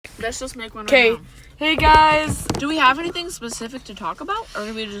Let's just make one. Okay. Right now. Hey guys. Do we have anything specific to talk about, or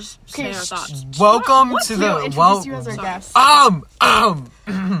do we just say our thoughts? Welcome to the Introduce you as our guest. Go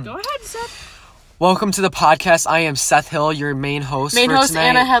ahead, Seth. welcome to the podcast. I am Seth Hill, your main host. Main for host tonight,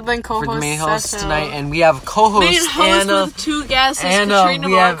 Anna Headland, co-host for the main host Seth tonight, Hill. and we have co-host Main host Anna. with two guests. Anna, Katrina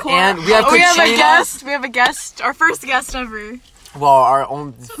we have Marquardt. we have We have a Katrina. guest. We have a guest. Our first guest ever. Well, our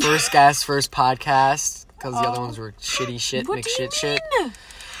own first guest, first podcast, because the other ones were shitty shit, What mixed do you shit. mean?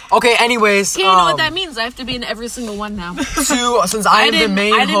 Okay, anyways, Okay, you know what that means. I have to be in every single one now. since I am the didn't- I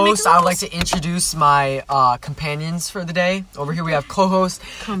main didn't make host, the I would rules. like to introduce my companions for the day. Over here we have co-host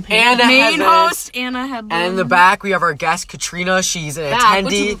Companion. Anna Main Headland. host Anna Headland. And in the back, we have our guest, Katrina. She's an Back,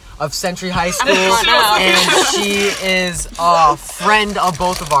 what attendee you- of Century High School, front now. and she is a friend of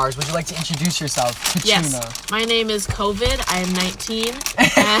both of ours. Would you like to introduce yourself, Katrina? Yes. My name is COVID. I am 19.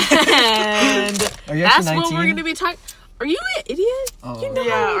 And Are you that's actually what we're 19? going to be talking. Are you an idiot? Oh. You know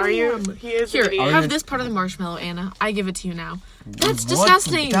Yeah, I are you? am. He is. Here, an idiot. have you- this part of the marshmallow, Anna. I give it to you now. That's What?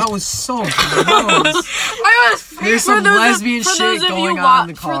 disgusting. That was so gross. I was. There's some lesbian shit going on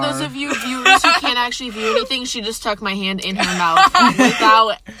in the car. For those of you viewers who can't actually view anything, she just tucked my hand in her mouth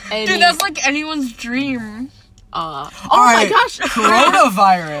without any. Dude, that's like anyone's dream. Oh All my right, gosh!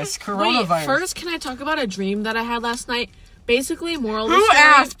 Coronavirus. Wait, first, can I talk about a dream that I had last night? Basically, moral of the Who story.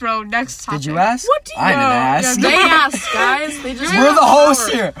 asked, bro? Next topic. Did you ask? What do you I didn't know? ask. Yeah, They asked, guys. They just We're the hosts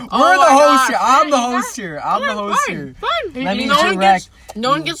power. here. Oh We're the my hosts gosh. here. I'm the Yeah, you host here. I'm the host here. Fine. Let me no one direct. No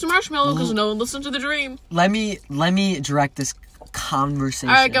one gets the marshmallow because no one listened to the dream. Let me direct this conversation.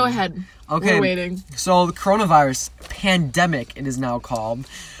 All right, go ahead. Okay. We're waiting. So the coronavirus pandemic, it is now called.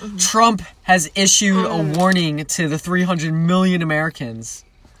 Mm-hmm. Trump has issued a warning to the 300 million Americans.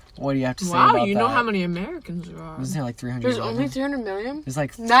 What do you have to say Wow, about you that? know how many Americans there are. Isn't there like 300 There's million? only 300 million. There's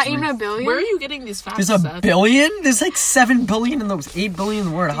like Not three- even a billion. Where are you getting these facts? There's a Seth? billion? There's like 7 billion in those 8 billion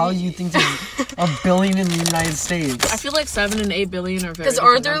in the world. How do you think there's a billion in the United States? I feel like 7 and 8 billion are very Because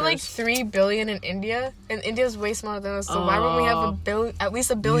are different there like numbers. 3 billion in India? And India's way smaller than us. So why wouldn't we have at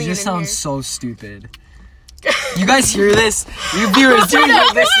least a You billion just in sound here? so stupid. You guys hear this? You viewers, do you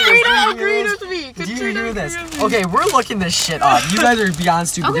hear this? Katrina agreed with me. Do you Katrina hear this? agreed with me. Okay, we're looking this shit up. You guys are beyond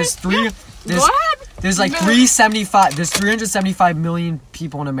stupid. Okay, There's three. yeah. There's, Go ahead. There's like 375. There's 375 million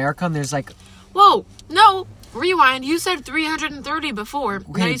people in America, and there's like Whoa, no. Rewind. You said 330 before. Now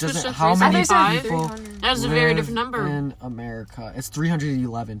okay, you switched doesn't to how many 375. people 300. That is a very live different number. in America? It's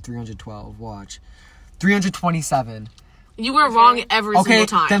 311, 312. Watch, 327. You were wrong every Okay, single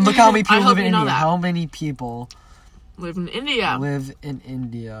time. then look how many I people hope live in you know India. that. How many people Live in India. live in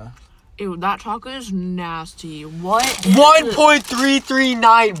India? Ew, that taco is nasty. What?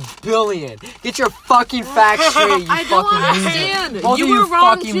 1.339 billion. Get your fucking facts straight, you I don't fucking understand. loser. Both You of you were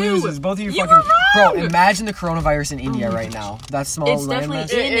wrong, fucking too. losers. Both of you, You fucking were wrong. Bro, imagine the coronavirus in India right now. That small It's definitely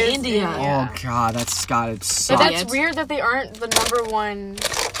landmass. in It is India. India. Oh god, that's gotta But suck. that's Yes. weird that they aren't the number one.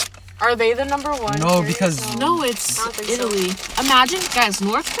 Are they the number one? No, Curious? because- No, it's I don't think so. Italy. Imagine, guys,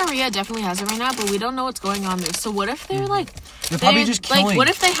 North Korea definitely has it right now, but we don't know what's going on there. So what if they're like... They're probably just killing. Like, what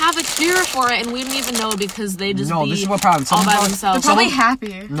if they have a cure for it and we don't even know because they just No, be this is what problem. all Someone by probably- themselves? They're probably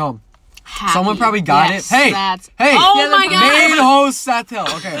happy. No. Happy. Someone probably got Yes, it. Hey! that's- Hey! Oh Yeah, my god! Main host Seth Hill.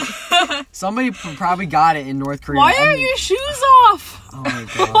 Okay. Somebody probably got it in North Korea. Why I are mean- your shoes off? Oh my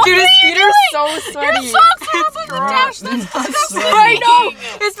god. Dude, his feet are so Your sweaty. socks are up on the dash. That's disgusting. I know.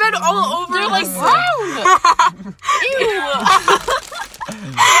 It's been all over. They're like brown. Ew.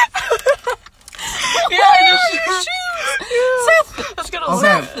 Yeah, Seth, let's get a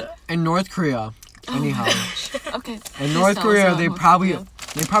Okay. In North Korea. Anyhow. Okay. In North tell us Korea, about they North probably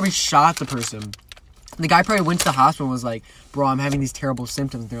Korea. shot the person. The guy probably went to the hospital and was like, "Bro, I'm having these terrible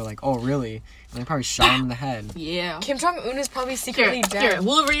symptoms." They're like, "Oh, really?" And they probably shot him in the head. Yeah. Kim Jong Un is probably secretly Here, dead.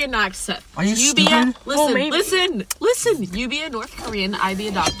 we'll reenact Seth. Are you be a, stupid? listen, maybe. listen. You be a North Korean, I be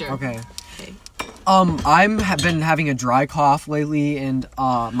a doctor. Okay. Okay. Been having a dry cough lately, and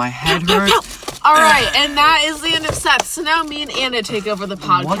my head hurts. All right, and that is the end of Seth. So now me and Anna take over the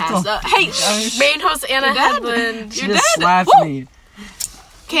podcast. the Hey, Main host Anna You're dead. Headland. She You're just dead. slapped Woo! me.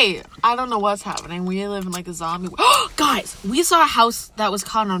 okay, I don't know what's happening. We live in like a zombie. Guys, we saw a house that was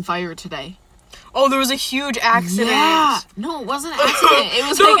caught on fire today. Oh, there was a huge accident. Yeah. No, it wasn't an accident. It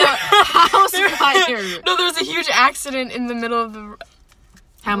was like a house fire. No, there was a huge accident in the middle of the.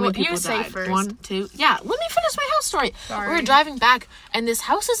 How many Well, you people say died? first. 1, 2. Yeah, let me finish my house story. Sorry. We were driving back, and this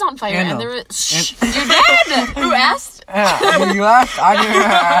house is on fire, Anna. and there is... Shh, you're dead! Who asked? Yeah, you left. I didn't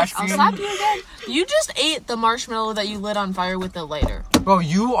ask I'll you. slap you again. You just ate the marshmallow that you lit on fire with the lighter. Bro,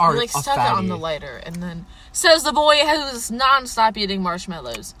 you are You, like, a stuck it on fatty. the lighter, and then... Says the boy who's non-stop eating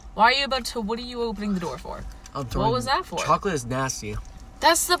marshmallows. What are you opening the door for? I'm What was that for? Chocolate is nasty.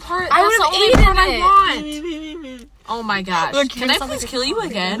 That's the part. I That's the would've only eaten part I it. want. Oh my gosh! Look, Can I please kill you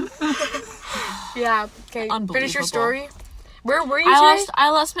again? Yeah. Okay. Finish your story. Where were you today? I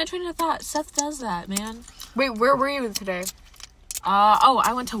lost my train of thought. Seth does that, man. Wait, where were you today?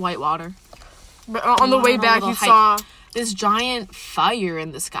 I went to Whitewater. But on the way on a back, little you hike. saw. This giant fire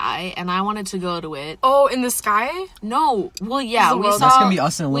in the sky, and I wanted to go to it. Oh, in the sky? No, well, yeah, we saw. That's gonna be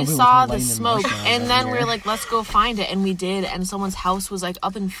us in a We little bit. saw with the lighting smoke, marshmallows and out then here. we were like, "Let's go find it," and we did. And someone's house was like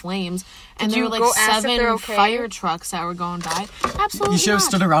up in flames, and Did there you were go like ask if 7 they're okay? fire trucks that were going by. Absolutely, You should have not.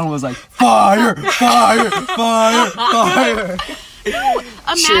 stood around and was like, fire, fire, fire, fire.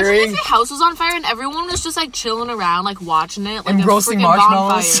 Imagine cheering. if your house was on fire and everyone was just like chilling around, like watching it, like And a roasting freaking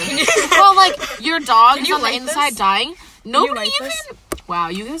marshmallows. bonfire. Well, like your dog is you on the light inside this? dying. Nobody light even. this? Wow,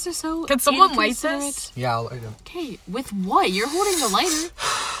 you guys are so. Can someone light inconsiderate. this? Yeah, I'll light them. Okay, with what? You're holding the lighter.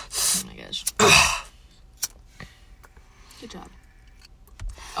 Oh my gosh. Good job.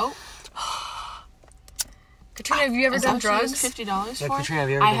 Oh, Katrina, have you ever done drugs? $50 Yeah, for? Katrina, have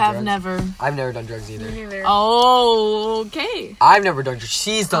you ever I done have drugs? never. I've never done drugs either. Me neither. Oh, okay. I've never done drugs.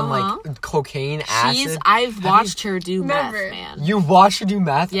 She's done Uh-huh. like cocaine, acid. I've watched her do Never. meth, man. You watched her do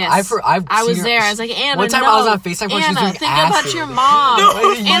meth? Yes. I've I was seen her- there. I was like, Anna, One time no. I was on FaceTime when she was Anna, doing think acid. about your mom.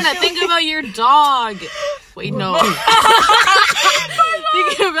 No. Anna, think about your dog. Wait, no.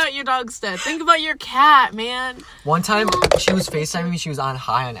 Think about your dog instead. Think about your cat, man. One time she was FaceTiming me. She was on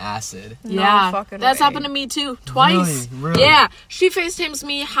high on acid. Yeah, fucking that's way. happened to me too. Twice. Really? Yeah, she FaceTimes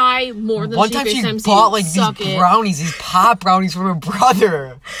me high more than One she time she FaceTimes bought you. like Suck these it. brownies, these pop brownies from her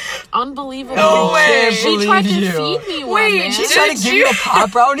brother. Unbelievable. No way. She tried to Believe you. feed me one, Wait, man. She tried to give you a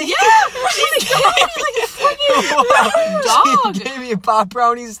pop brownie? dog. She gave me pop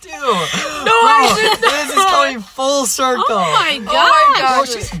brownies too. No, This is coming full circle. Oh my my god. God. Bro,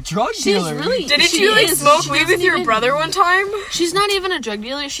 she's a drug She's dealer. really. Didn't she you like is. smoke She weed with doesn't your even- brother one time? She's not even a drug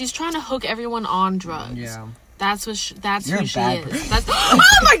dealer. She's trying to hook everyone on drugs. Yeah. That's what. That's You're who a she bad is. That's. Oh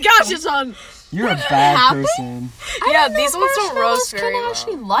my gosh! It's on. You're a bad happened? person. Yeah, these ones don't roast very Can well.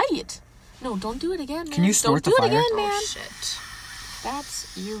 actually light. No, don't do it again, man. Can you snort don't the do it fire? again, man. Oh, shit.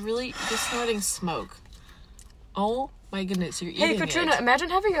 You're snorting smoke. Oh my goodness, you're eating Hey, Katrina, it. imagine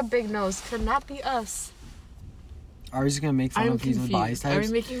having a big nose. Could not be us. Are you just gonna make fun I'm of people with body confused. Are we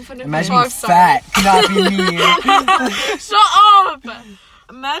types? making fun of Imagine me? Oh, being I'm sorry. fat, cannot be me. Shut up!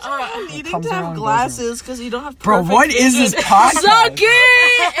 Imagine needing comes to have around, glasses because you don't have Bro, perfect what is this vision. podcast? Suck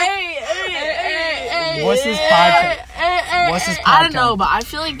it! Hey, What's this podcast? What's this I don't podcast? know, but I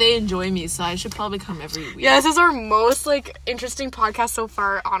feel like they enjoy me, so I should probably come every week. Yeah, this is our most, interesting podcast so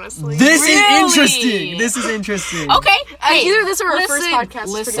far, honestly. This Really? is interesting. This is interesting. Okay. Hey, either this or our first listen, podcast.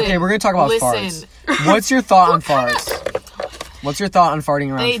 Listen. Okay, we're gonna talk about Listen. farts. What's your thought on farts? What's your thought on farting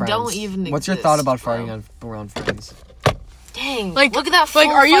around They friends? don't even What's your exist, thought about bro. farting around friends? Dang. Like, look at that. Like,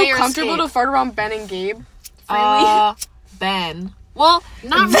 full are you fire comfortable escape. to fart around Ben and Gabe? Ben? Well,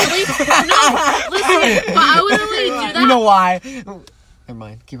 not really. No, listen. But I would only do that. You know why? Never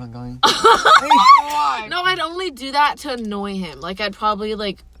mind. Keep on going. Why? No, I'd only do that to annoy him. Like, I'd probably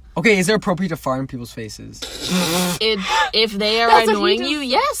Okay, is it appropriate to fart in people's faces? if they are That's what he annoying just you,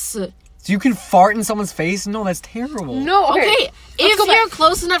 yes. So you can fart in someone's face? No, that's terrible. No, Okay, okay. if go you're back.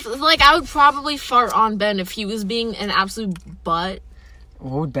 close enough, I would probably fart on Ben if he was being an absolute butt.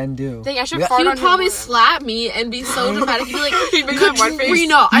 What would Ben do? Think I should Yeah. fart He on would probably him. slap me and be so dramatic. He'd be like, He'd make that one face.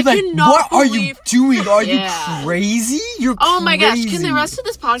 Katrina, I He's like, cannot what are you believe... doing? Are Yeah. you crazy? You're Oh my gosh, crazy. can the rest of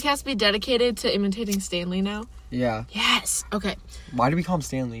this podcast be dedicated to imitating Stanley now? Yeah. Yes. Okay. Why do we call him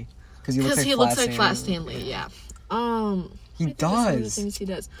Stanley? Because he looks Because like he Flat looks like Flat Stanley. Stanley, yeah. He I think that's one of the does. things he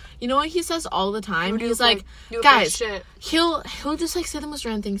does. You know what he says all the time? You He's look like, you look like guys, shit. he'll just say the most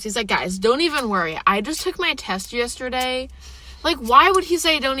random things. He's like, guys, don't even worry. I just took my test yesterday. Like, why would he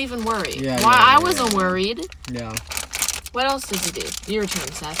say don't even worry? Yeah, why? yeah, I yeah, wasn't worried. Yeah. What else does he do? Your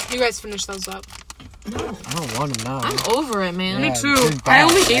turn, Seth. You guys finish those up. I don't want him now. I'm over it, man. Yeah, Me too. good I bad,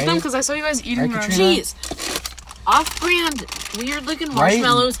 only ate right? them because I saw you guys eating Right, them. Katrina? Jeez. Off-brand, weird-looking Right?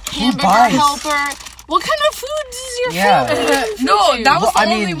 marshmallows, Who hamburger buys? helper. What kind of food is your Yeah. favorite? No, food? that was Well, the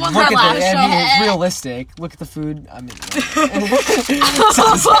I only mean, one look that at last the. I mean, show. it's realistic. Look at the food. I mean,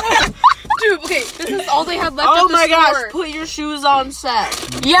 Dude, okay, this is all they had left Oh at the my store. gosh, put your shoes on,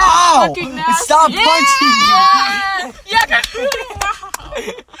 Seth. Yeah, ow! fucking nasty. Stop Yeah! punching! Yeah.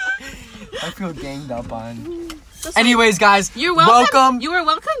 I feel ganged up on. Anyways, guys, You're welcome. You are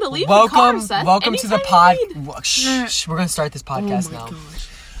welcome to leave the car, Seth. welcome to the Anytime pod. you need. Shh, we're gonna start this podcast Oh my now. gosh.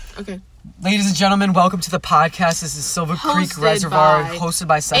 Okay. Ladies and gentlemen, welcome to the podcast. This is Silver Creek Hosted Reservoir, by hosted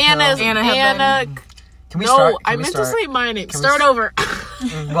by Seth. Anna. Can we No, start? I Can we meant to start? say my name. Can we Start over.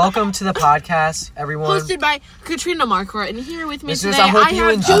 Welcome to the podcast, everyone. Hosted by Katrina Marquardt, and here with me Listeners, today, I hope I you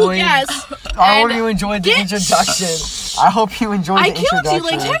have two enjoyed- guests. I hope and you enjoyed the get- introduction. I hope you enjoyed the I introduction. killed you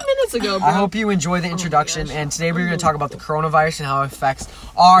like 10 minutes ago, bro. I hope you enjoy the introduction, gosh. and today we're going to talk about the coronavirus and how it affects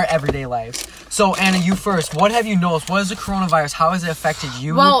our everyday lives. So, Anna, you first. What have you noticed? What is the coronavirus? How has it affected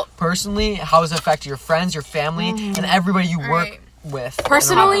you personally? How has it affected your friends, your family, and everybody you work with?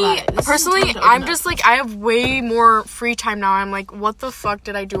 Personally, This is time to open I'm up. just like, I have way more free time now. I'm like, what the fuck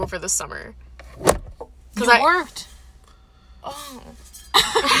did I do over the summer? You I- worked.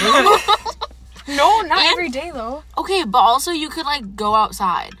 No, not every day though. Okay, but also you could like go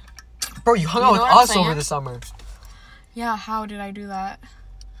outside. Bro, you hung You out know with what I'm us saying? over the summer. Yeah, how did I do that?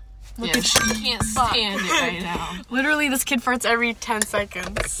 Yeah, she can't stand it right now. Literally, this kid farts every 10 seconds.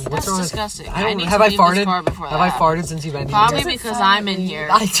 What's That's wrong with- disgusting. I I don't, need have to I leave this farted? car before Have that I farted since you've been here? Probably because I'm in here.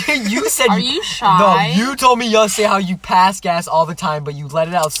 You said. Are you shy? No, you told me yesterday how you pass gas all the time, but you let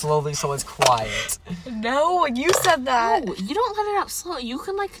it out slowly so it's quiet. No, you said that. No, you don't let it out slow. You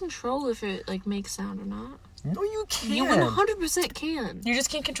can like control if it like makes sound or not. No, you can't. You 100% can. You just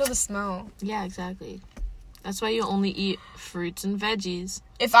can't control the smell. Yeah, exactly. That's why you only eat fruits and veggies.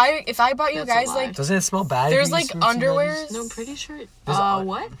 If I bought you That's a guys lie. like, Doesn't it smell bad? if there's you like eat fruits and veggies? underwears. No, I'm pretty sure. There's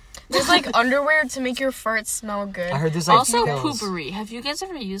What? There's like underwear to make your farts smell good. I heard there's like Also, pills. poopery. Have you guys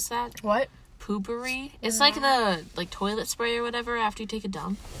ever used that? What? Poopery? It's like the toilet spray or whatever after you take a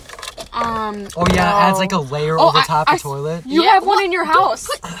dump. Oh yeah, it adds like a layer over top the toilet. You Yeah, have one what? in your house.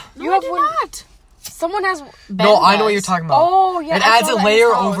 No, You I have did one. not. Someone has. No, I know what does. you're talking about. Oh yeah. It I adds saw a that in layer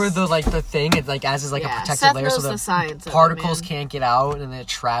his house. over the the thing. It like adds as like a Yeah, protective Seth layer so knows the the science of it, particles man. can't get out and then it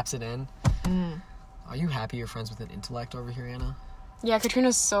traps it in. Are you happy you're friends with an intellect over here, Anna? Yeah,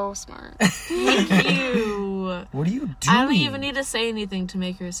 Katrina's so smart. Thank you. What are you doing? I don't even need to say anything to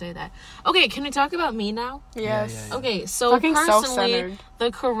make her say that. Okay, can we talk about me now? Yes. yeah. Okay, so Fucking personally, self-centered. the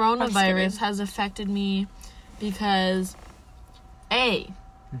I'm coronavirus just has affected me because, I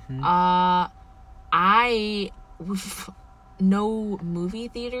no movie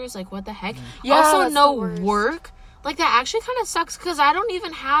theaters. Like, what the heck? Yeah, also, that's no the worst. work. Like, that actually kind of sucks because I don't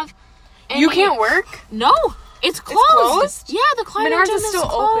even have. You can't work. No, it's closed. closed? Yeah, the climbing Menards gym is still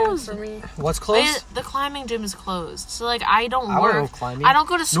closed. open for me. What's close? The climbing gym is closed, so like I don't I wanna work. go climbing. I don't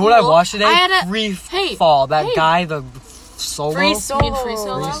go to You school. know what I watched today? I had a Free hey, Fall. That hey. guy, the solo. Free You solo. mean Free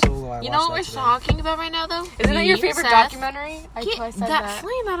Solo? Free Solo, I You know what we're watched that today. talking about right now, though? Isn't that your Me, favorite Seth, documentary? I Get said that that.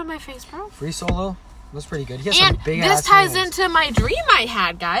 flame out of my face, bro. Free Solo. That's pretty good. He has And some big this ass ties hands. into my dream I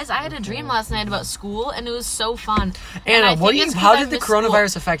had, guys. I had a dream last night about school, and it was so fun. And I Anna, what think do you? it's 'cause How I did the missed school.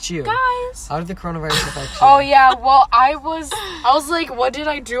 coronavirus affect you? Guys, How did the coronavirus affect you? Oh yeah. Well, I was like, what did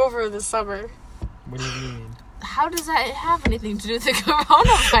I do over the summer? What do you mean? how does that have anything to do with the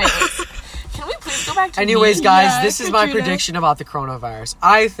coronavirus? Can we please go back to Anyways, me? guys, Yeah, this is my Katrina. prediction about the coronavirus.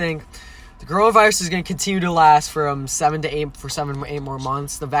 I think the coronavirus is going to continue to last from 7 to 8 more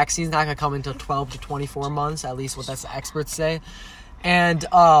months. The vaccine's not going to come until 12 to 24 months, at least what that's the experts say. And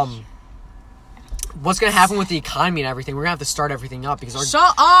what's going to happen with the economy and everything? We're going to have to start everything up because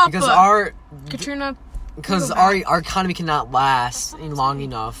Shut up, Katrina, Katrina. our economy cannot last long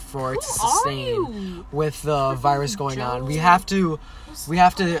enough for it to Who are sustain you? with the virus going on. Joe. We have to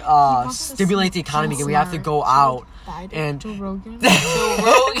stimulate the economy and we have to go out and Joe Rogan?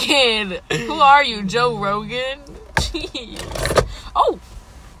 Joe Rogan. Who are you, Joe Rogan? Jeez. Oh,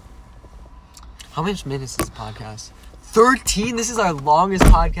 how many minutes is this podcast? 13? This is our longest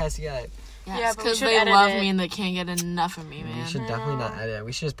podcast yet. yes, Yeah, but we because should they edit love it. me and they can't get enough of me, We man. should definitely not edit it.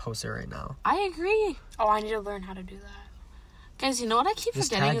 We should just post it right now. I agree. Oh, I need to learn how to do that. Guys, you know what I keep Just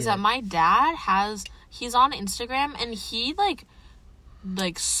forgetting tag is it. that my dad he's on Instagram and he like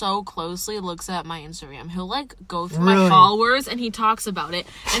so closely looks at my Instagram. He'll like go through my Really? followers and he talks about it.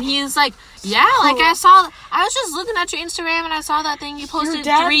 And he's like, yeah, like I was just looking at your Instagram and I saw that thing you posted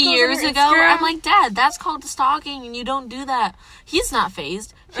dad 3 goes on years your ago. Instagram? I'm like, Dad, that's called stalking and you don't do that. He's not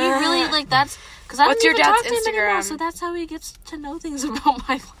phased. He really like that's because I What's don't your even dad's talk to him anymore, Instagram? so that's how he gets to know things about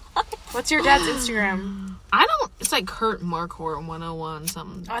my life. What's your dad's Instagram? I don't. It's like Kurt Marquardt 101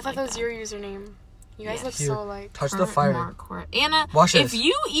 something. Oh, I thought like that was your username. You guys Yeah. look Here, so alike. touch the Kurt fire. Marquardt. Anna, Watch if this.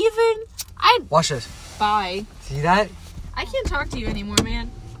 you even, I'd Watch this. bye. See that? I can't talk to you anymore, man.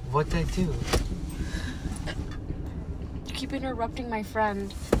 What did I do? You keep interrupting my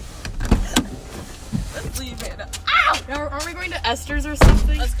friend. Let's leave it. Are we going to Esther's or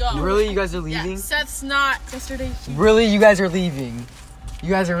something? Let's go. Really, you guys are leaving? Seth's not. Yesterday. Really, you guys are leaving? You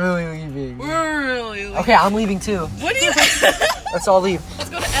guys are really leaving? Really. Okay, I'm leaving too. What do you? Let's all leave. Let's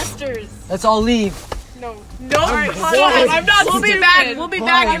go to Esther's. Let's all leave. No. Alright, What? I'm not. We'll be stupid. back. We'll be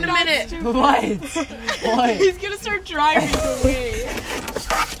back Why? in a minute. What? What? He's gonna start driving away.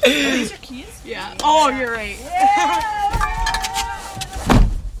 these your keys? Yeah. Oh, you're right.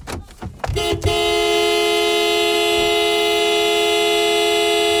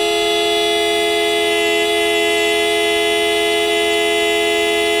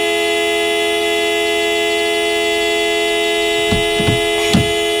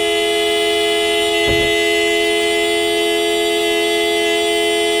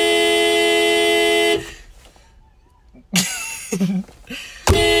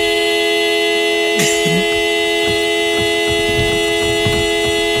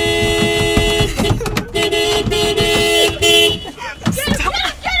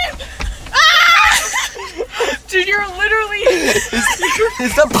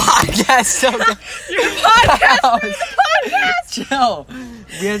 It's a podcast. Your podcast is a podcast. Chill.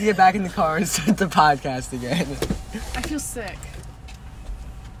 We have to get back in the car and start the podcast again. I feel sick.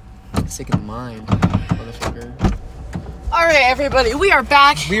 Sick in the mind, motherfucker. All right, everybody, we are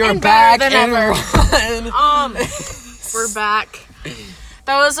back. We are and back better than ever. We're back.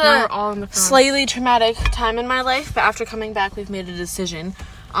 That was Now we're all in the front. slightly traumatic time in my life, but after coming back, we've made a decision.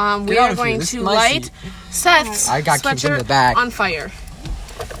 We out are of going here. This to is my light seat. Seth's I got kicked in the sweatshirt back. on fire.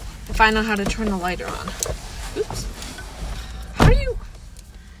 If I know how to turn the lighter on. Oops. How do you?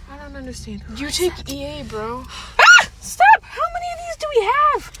 I don't understand. You take EA, bro. Ah! Stop! How many of these do we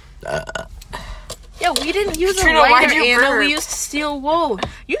have? Yeah, we didn't use a Katrina, why'd lighter, you Anna. burp? We used to steal wool.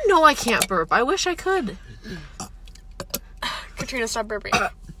 You know I can't burp. I wish I could. Katrina, stop burping.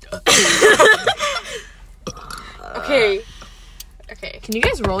 Okay. Can you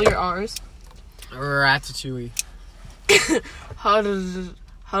guys roll your R's? Ratatouille. How does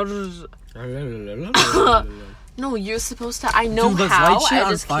No, you're supposed to. I know Dude, let's how. light shit I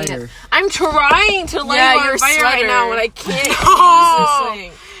on just fire. can't. I'm trying to light Yeah, on you're fire right sweater. now, and I can't use this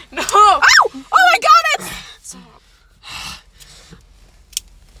thing. No. Ow! Oh, I got it!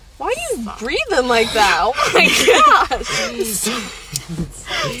 Why are you breathing like that? Oh my gosh!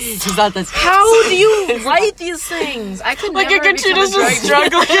 How do you light these things? I could Look never at become a Katrina's drug just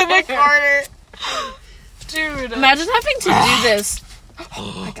struggling in the dealer. corner. Dude. Imagine having to do this.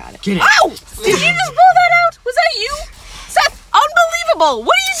 Oh, I got it. Get it. Ow! Did you just pull that out? Was that you? Seth, unbelievable!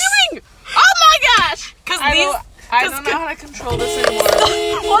 What are you doing? Oh my gosh! I don't know how to control this anymore.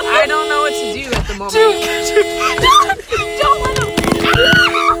 I don't know what to do at the moment. Don't let him.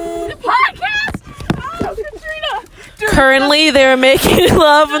 The podcast! Oh, Katrina! Currently, they're making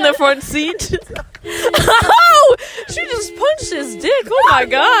love in the front seat. Oh! She just punched his dick. Oh my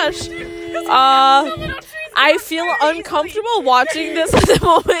gosh. I feel uncomfortable watching this at the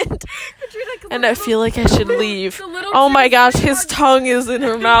moment. And I feel like I should leave. Oh my gosh, his tongue is in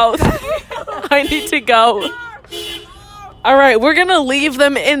her mouth. I need to go. Alright, we're gonna leave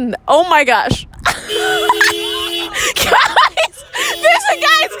them in. Oh my gosh.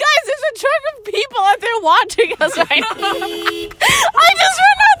 Guys, there's a truck of people out there watching us right now. I just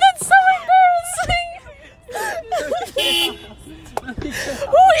realized that's so embarrassing.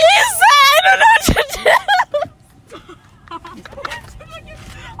 Who is that? I don't know what to do.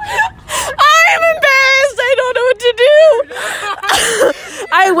 I'm embarrassed. I don't know what to do.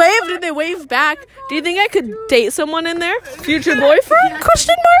 I waved and they waved back. Do you think I could date someone in there? Future boyfriend?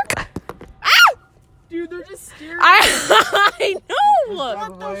 Question mark? Ah! Dude, they're just scared. I know.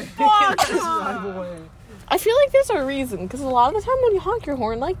 What the fuck? I feel like there's a reason, because a lot of the time when you honk your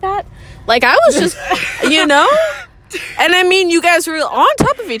horn like that, like I was just, you know? And I mean, you guys were on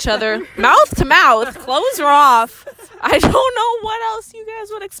top of each other, mouth to mouth, clothes were off. I don't know what else you guys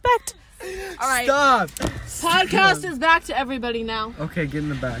would expect. All right. Stop. Podcast is back to everybody now. Okay, get in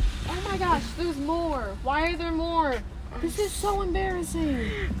the back. Oh my gosh, there's more. Why are there more? This is so embarrassing.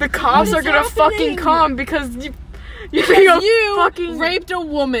 The cops What are is gonna happening? fucking come because you You raped a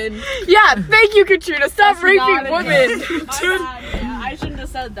woman. Yeah, thank you, Katrina. Stop That's raping not women. I shouldn't have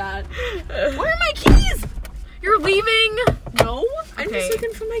said that. Where are my keys? You're leaving? No, I'm Okay. just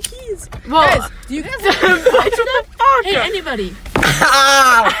looking for my keys. Well, Guys, do you guys have Hey, anybody.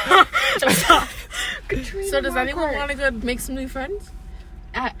 So does anyone want to go make some new friends?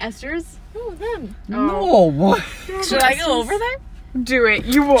 At Esther's? No, them. No, what? Should I go over there? do it.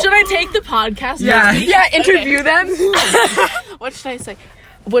 You will. Should I take the podcast? Yeah. with me? Yeah, interview them. What should I say?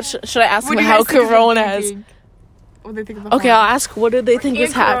 Should I ask What them do you how guys think of the Corona has? meeting? What do they think of the Okay, I'll ask what do they think in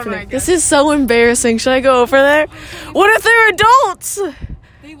is Corona, I happening. guess. This is so embarrassing. Should I go over there? What if they're adults?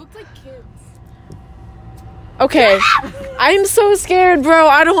 They look like kids. Okay. I'm so scared, bro.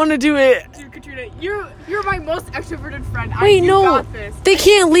 I don't want to do it. Dude, Katrina, you're my most extroverted friend. Wait, you no. got this. They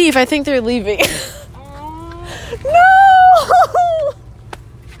can't leave. I think they're leaving. No!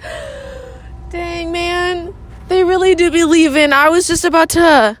 Dang, man. They really do be leaving. I was just about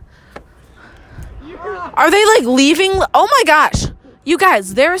to... Are they, like, leaving? Oh, my gosh. You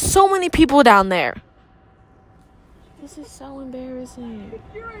guys, there are so many people down there. This is so embarrassing.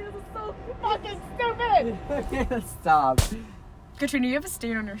 You're right, this is so fucking stupid. Stop. Katrina, you have a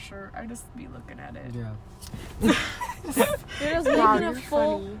stain on your shirt. I just be looking at it. Yeah. You're just making a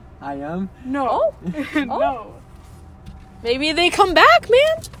full... Funny. I am? No. No. Maybe they come back,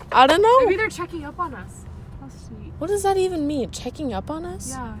 man. I don't know. Maybe they're checking up on us. How sweet. What does that even mean? Checking up on us?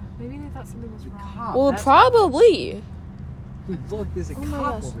 Yeah. Maybe they thought something was wrong. Cop, Well, that's- probably. Dude, look, there's a my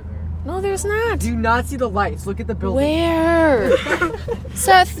cop gosh. over there. No, there's not. Do you not see the lights? Look at the building. Where?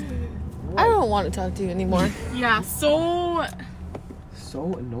 Seth, I don't want to talk to you anymore. Yeah, so...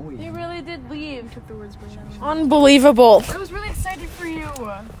 So annoying. They really did leave. took the words right out. Unbelievable. I was really excited for you.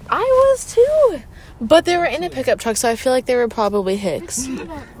 I was too. But they were in a pickup truck, so I feel like they were probably Hicks. Do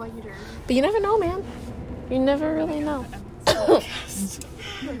that later. But you never know, man. You never really know.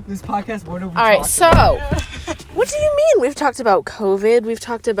 This podcast, what have we All right, talked so about? what do you mean? We've talked about COVID. We've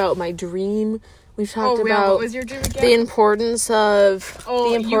talked about my dream. We've talked What about was your dream again? the importance of Oh,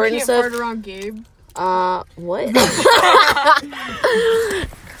 the importance you can't fart around Gabe. what?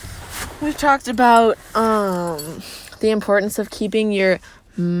 We've talked about the importance of keeping your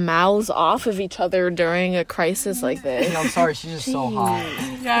mouths off of each other during a crisis like this. I'm sorry, she's just so hot.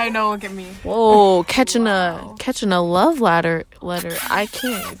 Yeah, I know. Look at me. Whoa, catching a love letter. I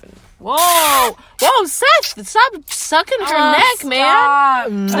can't even. Whoa, Seth, stop sucking her neck,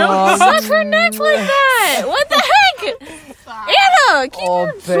 man. Don't suck her neck like that. What the heck? Anna, keep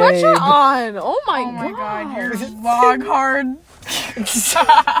your sweatshirt on. Oh my god. You're log hard.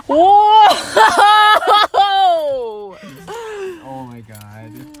 Whoa. Oh my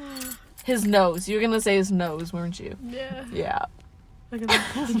god. His nose. You were gonna say his nose, weren't you? Yeah. Yeah. Look at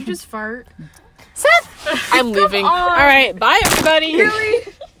that. Did you just fart? Seth, I'm leaving. All right, bye everybody.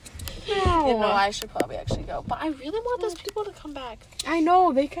 Really? You know, I should probably actually go, but I really want those people to come back. I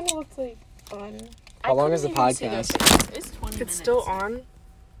know. They kind of look like fun. How long is the podcast? It's 20 minutes. It's still on.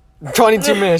 22 minutes.